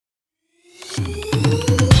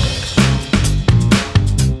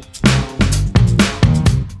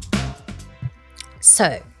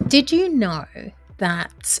So, did you know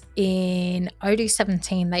that in Odoo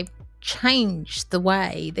 17 they've changed the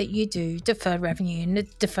way that you do deferred revenue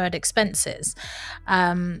and deferred expenses,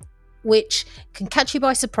 which can catch you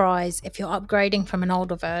by surprise if you're upgrading from an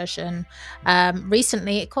older version.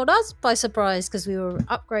 Recently, it caught us by surprise because we were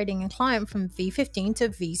upgrading a client from V15 to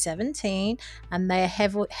V17, and they're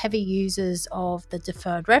heavy users of the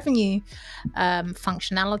deferred revenue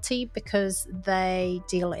functionality because they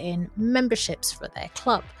deal in memberships for their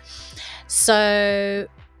club. So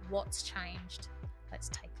what's changed? Let's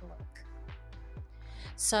take a look.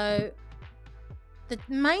 So the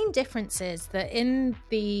main difference is that in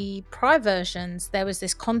the prior versions, there was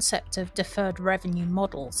this concept of deferred revenue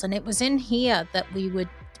models, and it was in here that we would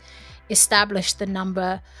establish the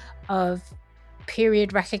number of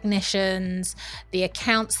period recognitions, the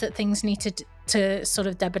accounts that things needed to sort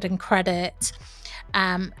of debit and credit,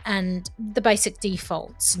 and the basic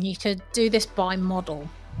defaults. And you could do this by model.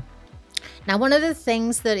 Now, one of the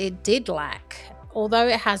things that it did lack, although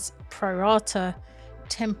it has pro rata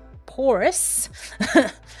temporis,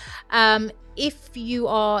 if you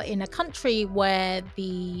are in a country where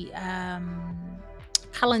the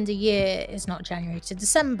calendar year is not January to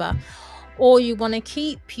December, or you want to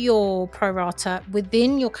keep your pro rata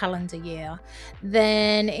within your calendar year,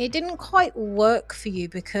 then it didn't quite work for you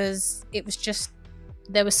because it was just,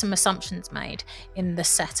 there were some assumptions made in the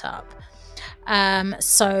setup.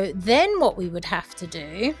 So then what we would have to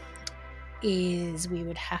do is we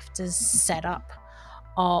would have to set up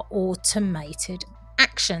our automated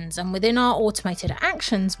actions. And within our automated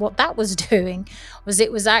actions, what that was doing was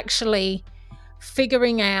it was actually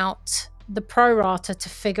figuring out the pro rata to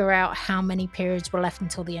figure out how many periods were left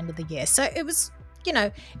until the end of the year. So it was, you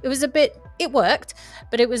know, it worked,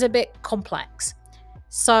 but it was a bit complex.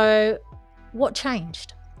 So what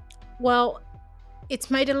changed? Well,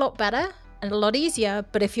 it's made it a lot better and a lot easier,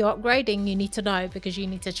 but if you're upgrading, you need to know because you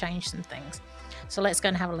need to change some things. So let's go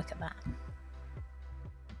and have a look at that.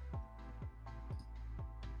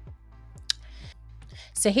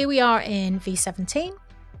 So here we are in V17,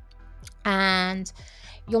 and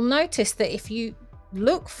you'll notice that if you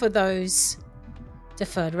look for those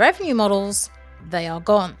deferred revenue models, they are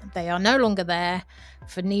gone. They are no longer there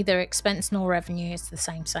for neither expense nor revenue. It's the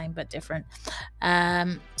same but different.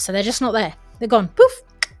 So they're just not there. They're gone. Poof,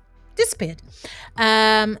 disappeared.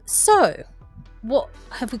 So what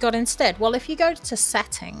have we got instead? Well, if you go to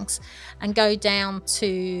settings and go down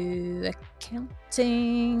to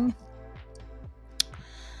accounting,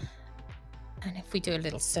 and if we do a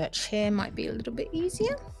little search here, might be a little bit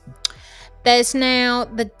easier. There's now,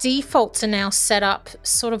 the defaults are now set up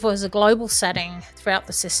sort of as a global setting throughout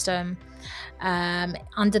the system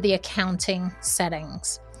under the accounting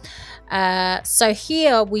settings. So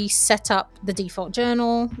here we set up the default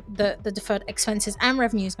journal, the deferred expenses and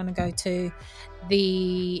revenue is going to go to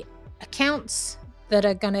the accounts that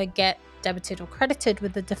are going to get debited or credited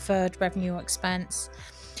with the deferred revenue or expense.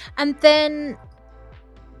 And then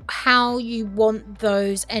how you want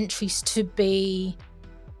those entries to be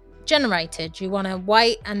generated. Do you want to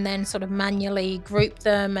wait and then sort of manually group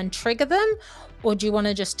them and trigger them, or do you want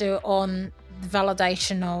to just do it on the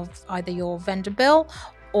validation of either your vendor bill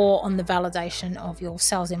or on the validation of your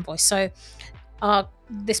sales invoice? So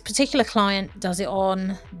this particular client does it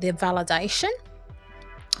on the validation,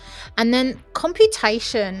 and then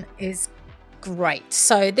computation is great.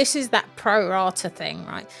 So this is that pro rata thing,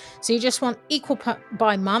 right? So you just want equal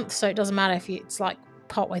by month, so it doesn't matter if it's like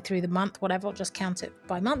partway through the month, whatever, just count it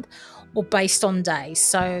by month, or based on days.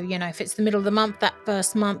 So, you know, if it's the middle of the month, that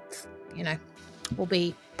first month, you know, will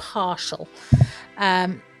be partial.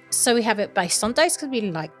 So we have it based on days because we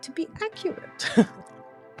like to be accurate.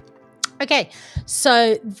 Okay,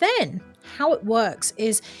 so then how it works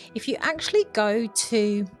is if you actually go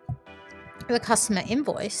to the customer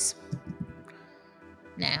invoice,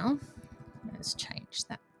 now let's change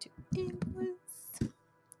that to invoice.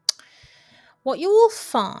 What you will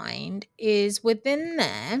find is within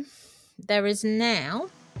there is now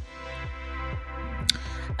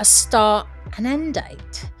a start and end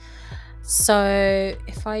date. So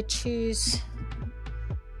if I choose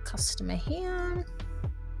customer here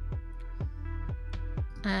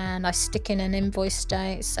and I stick in an invoice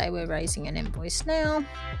date, say we're raising an invoice now,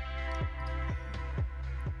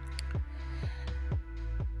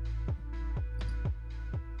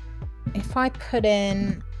 if I put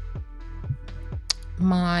in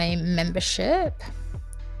my membership,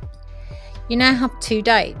 you now have two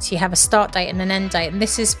dates. You have a start date and an end date, and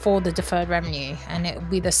this is for the deferred revenue, and it will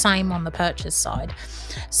be the same on the purchase side.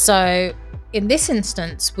 So in this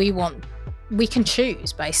instance, we want we can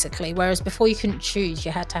choose basically, whereas before you couldn't choose,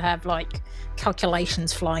 you had to have like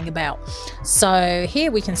calculations flying about. So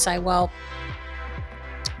here we can say, well,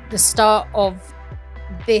 the start of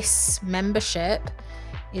this membership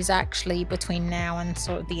is actually between now and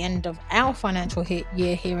sort of the end of our financial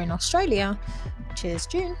year here in Australia, which is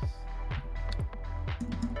June.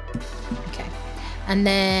 Okay, and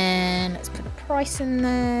then let's put a price in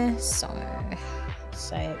there. So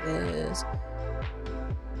say it was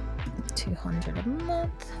 $200 a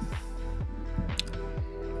month.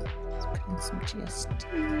 Let's put in some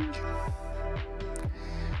GST.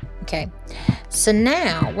 Okay, so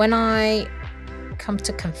now when I come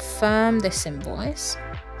to confirm this invoice,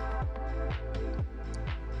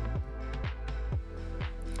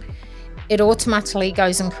 it automatically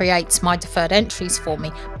goes and creates my deferred entries for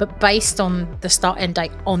me, but based on the start end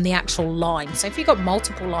date on the actual line. So if you've got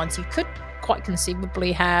multiple lines, you could quite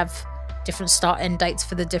conceivably have different start end dates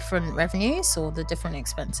for the different revenues or the different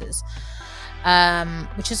expenses,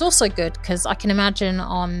 which is also good, because I can imagine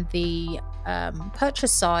on the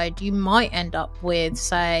purchase side, you might end up with,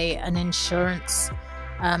 say, an insurance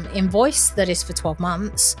invoice that is for 12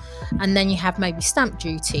 months, and then you have maybe stamp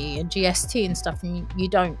duty and GST and stuff, and you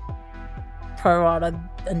don't prorata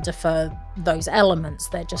and defer those elements.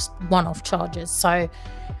 They're just one-off charges. So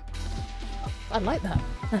I like that.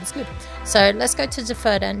 That's good. So let's go to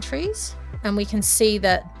deferred entries, and we can see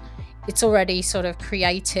that it's already sort of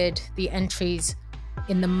created the entries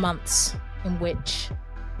in the months in which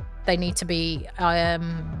they need to be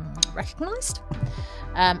recognized,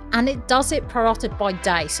 and it does it prorated by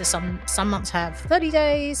day. So some months have 30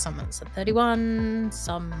 days, some months have 31,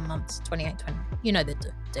 some months 28, 20. You know the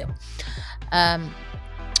deal.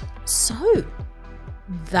 So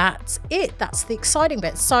that's it. That's the exciting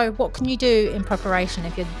bit. So what can you do in preparation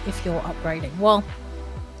if you're upgrading? Well,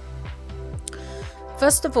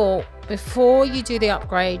 first of all, before you do the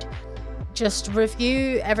upgrade, just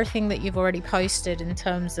review everything that you've already posted in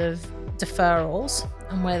terms of deferrals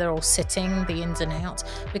and where they're all sitting, the ins and outs.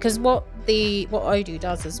 Because what Odoo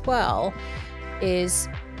does as well is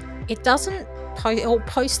it'll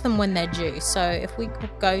post them when they're due. So if we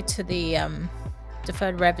go to the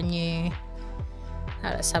deferred revenue,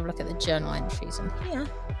 let's have a look at the journal entries in here.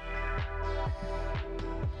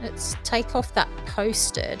 Let's take off that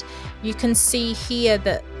posted. You can see here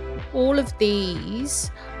that all of these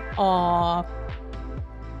are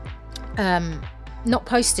not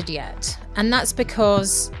posted yet, and that's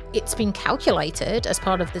because it's been calculated as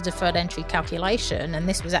part of the deferred entry calculation, and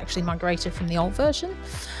this was actually migrated from the old version,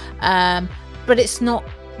 but it's not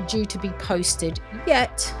due to be posted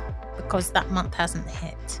yet because that month hasn't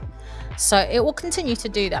hit. So it will continue to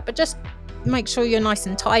do that, but just make sure you're nice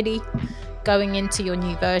and tidy going into your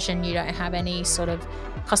new version. You don't have any sort of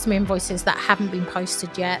customer invoices that haven't been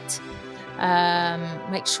posted yet.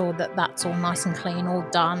 Make sure that that's all nice and clean, all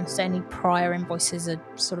done. So any prior invoices are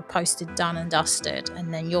sort of posted, done and dusted,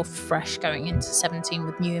 and then you're fresh going into 17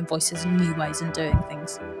 with new invoices and new ways of doing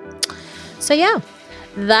things. So yeah,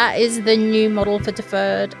 that is the new model for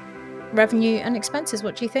deferred revenue and expenses.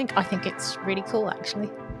 What do you think? I think it's really cool, actually.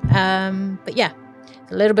 But yeah,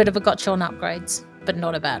 a little bit of a gotcha on upgrades, but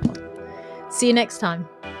not a bad one. See you next time.